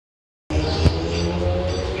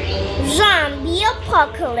Zombie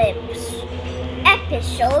Apocalypse,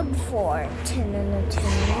 Episode 4.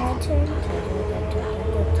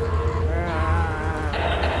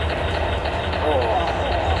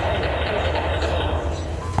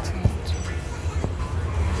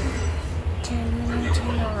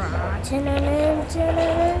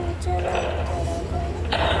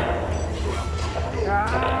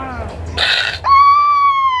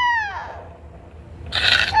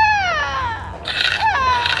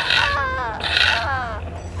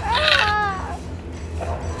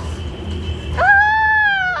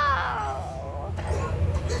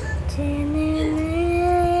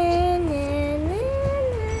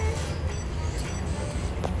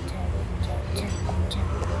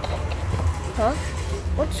 Huh?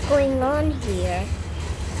 What's going on here?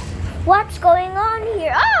 What's going on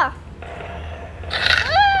here? Ah!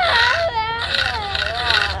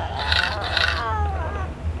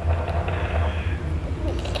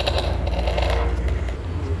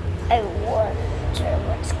 I wonder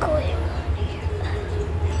what's going on here.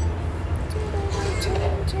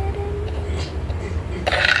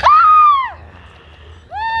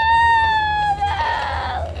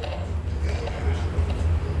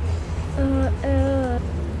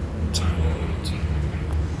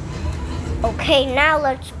 Okay, now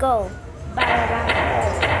let's go.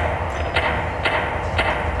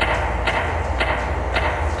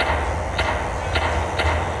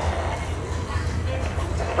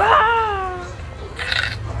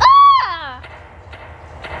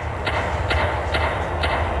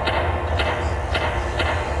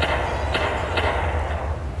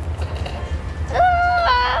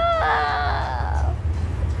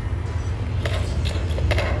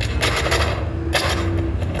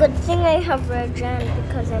 Good thing I have red jam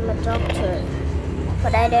because I'm a doctor,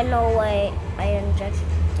 but I don't know why I injected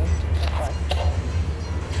it.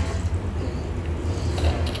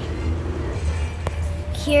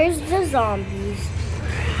 Here's the zombies.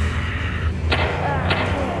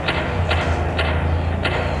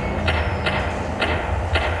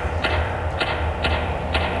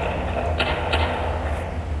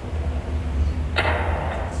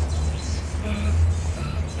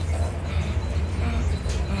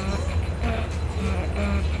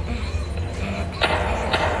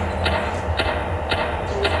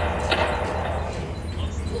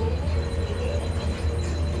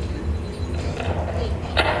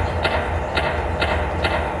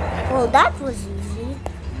 Well, that was easy.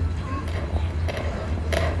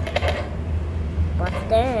 But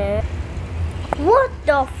then, what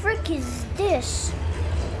the frick is this?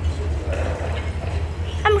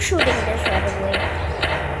 I'm shooting this right away.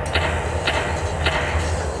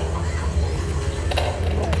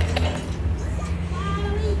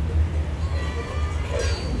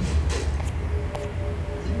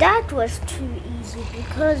 That was too easy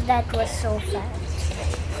because that was so fast.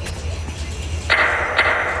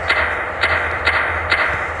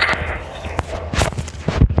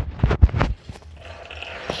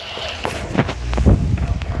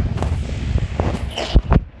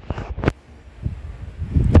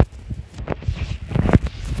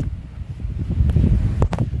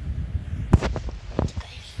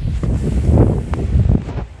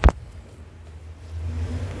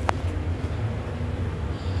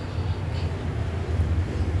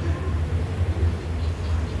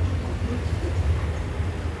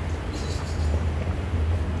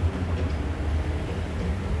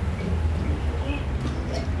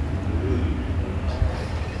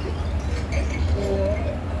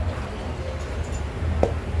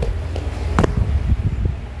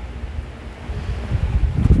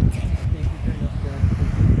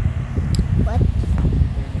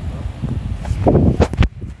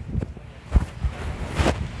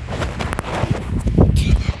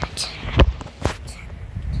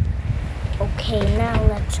 Okay, now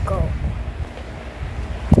let's go.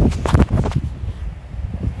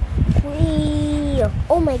 Whee!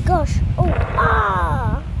 Oh my gosh! Oh,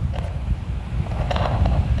 ah!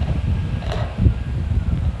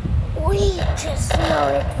 We just know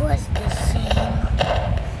it was the same.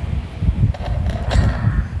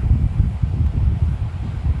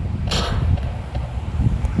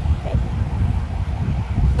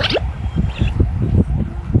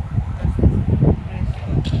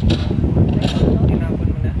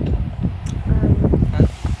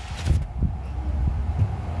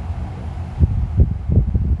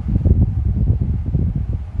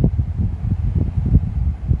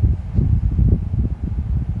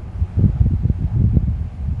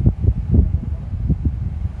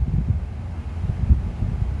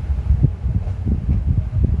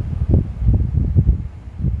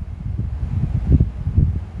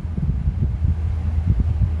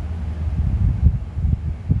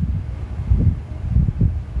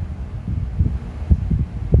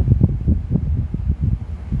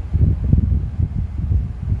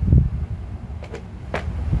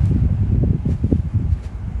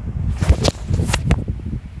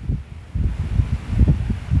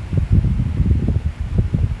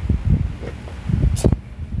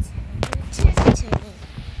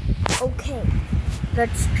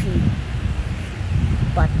 That's cheap.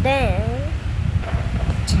 But then,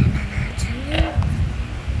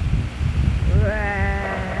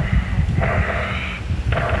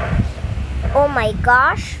 oh my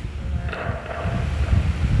gosh. Oh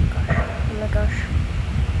my gosh.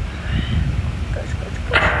 Gosh.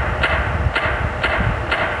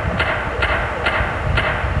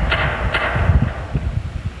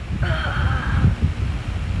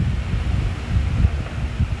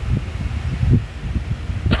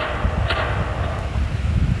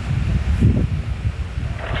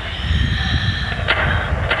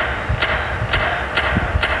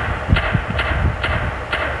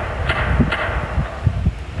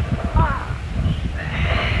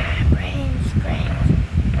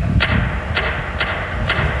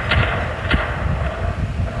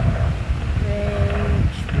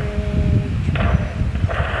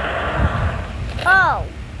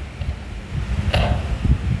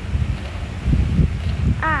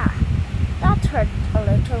 Hurt a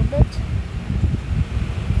little bit.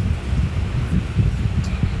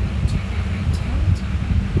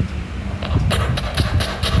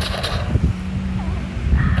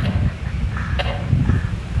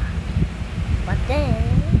 But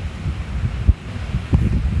then,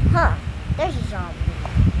 there's a zombie.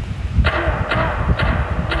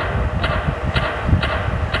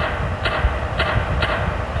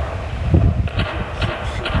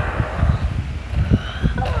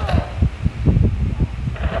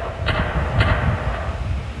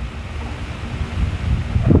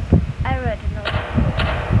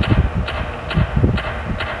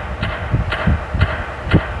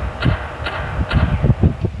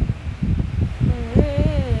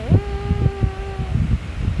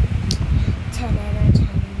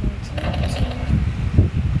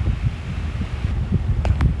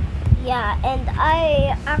 Yeah, and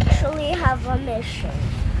I actually have a mission.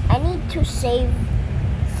 I need to save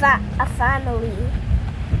a family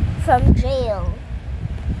from jail.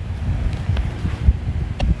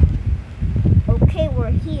 Okay, we're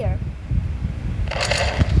here.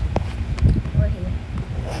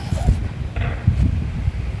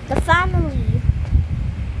 The family,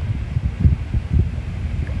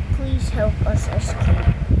 please help us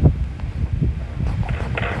escape.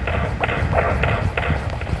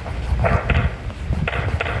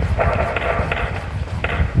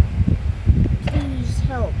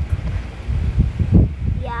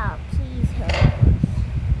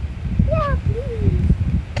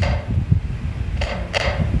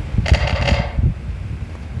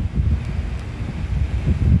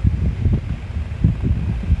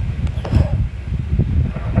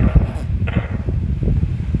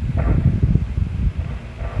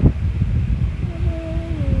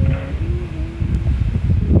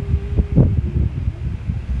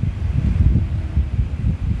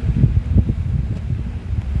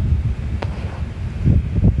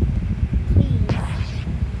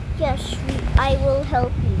 Yes, I will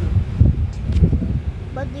help you.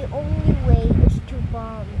 But the only way is to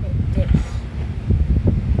bomb this.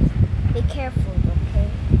 Be careful, okay?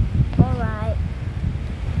 Alright.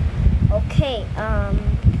 Okay,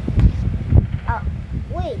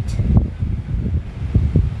 wait.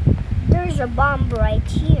 There's a bomb right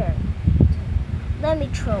here. Let me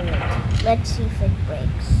throw it. Let's see if it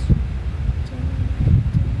breaks.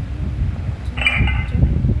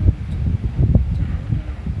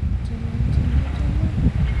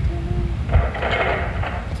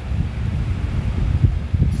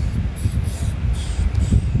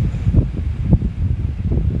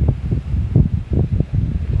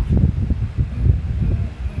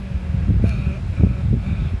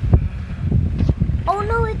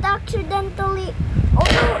 Accidentally. Oh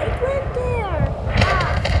no, it went there.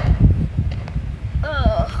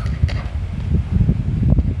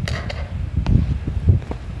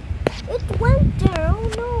 It went there. Oh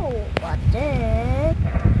no. What then?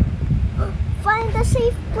 Find a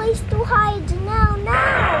safe place to hide now.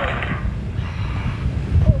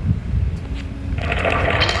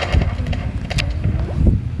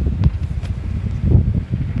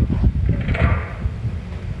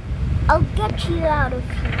 I'll get you out of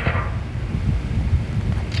here.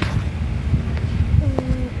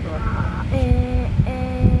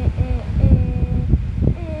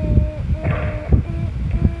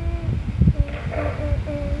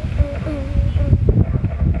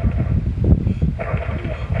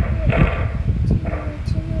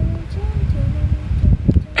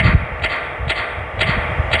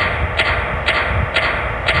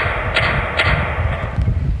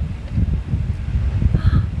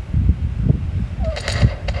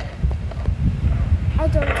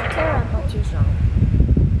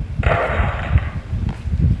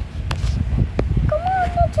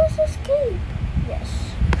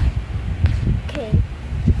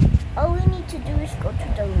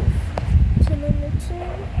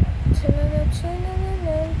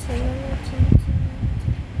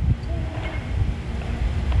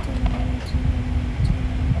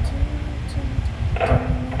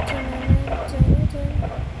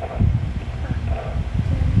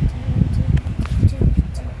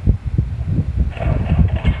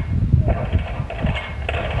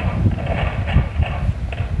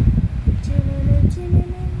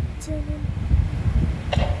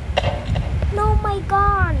 my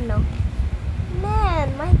gun!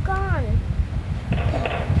 Man, my gun!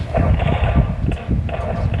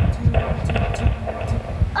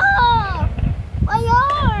 Oh! My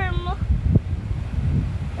arm!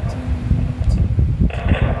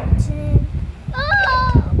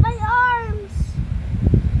 Oh! My arms!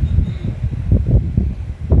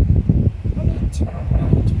 I need to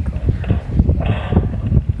go.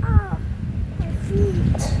 Ah! My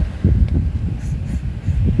feet!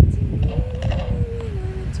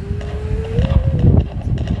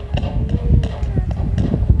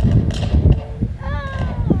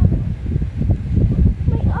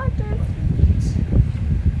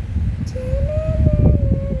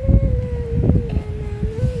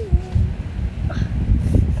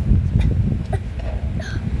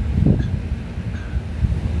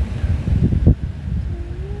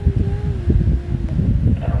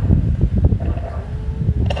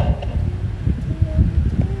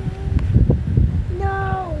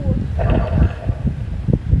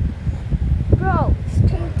 Bro,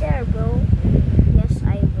 stay there, bro. Yes,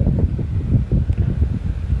 I will.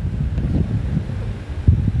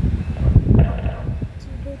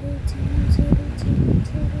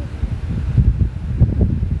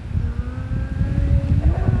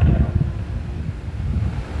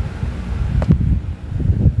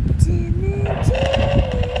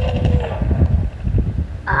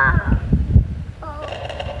 Ah! Oh,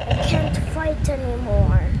 I can't fight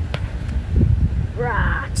anymore.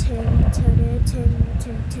 Rah, tin, tin, tin,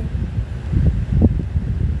 tin, tin.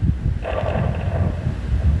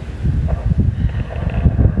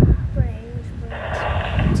 Brains,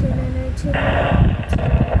 brains. Tin, tin, tin.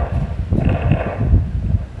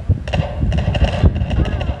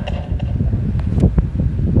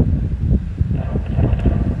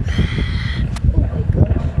 Oh my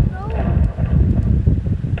gosh, no.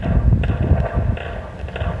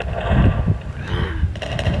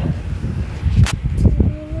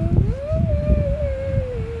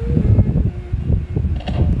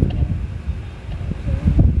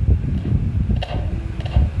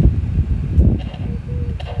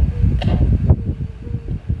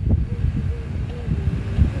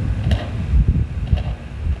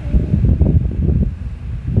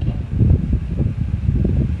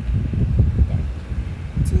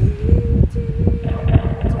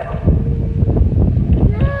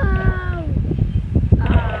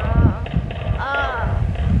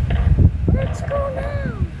 Let's go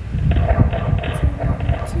now.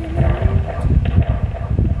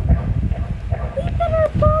 We better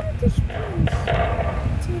bomb this place.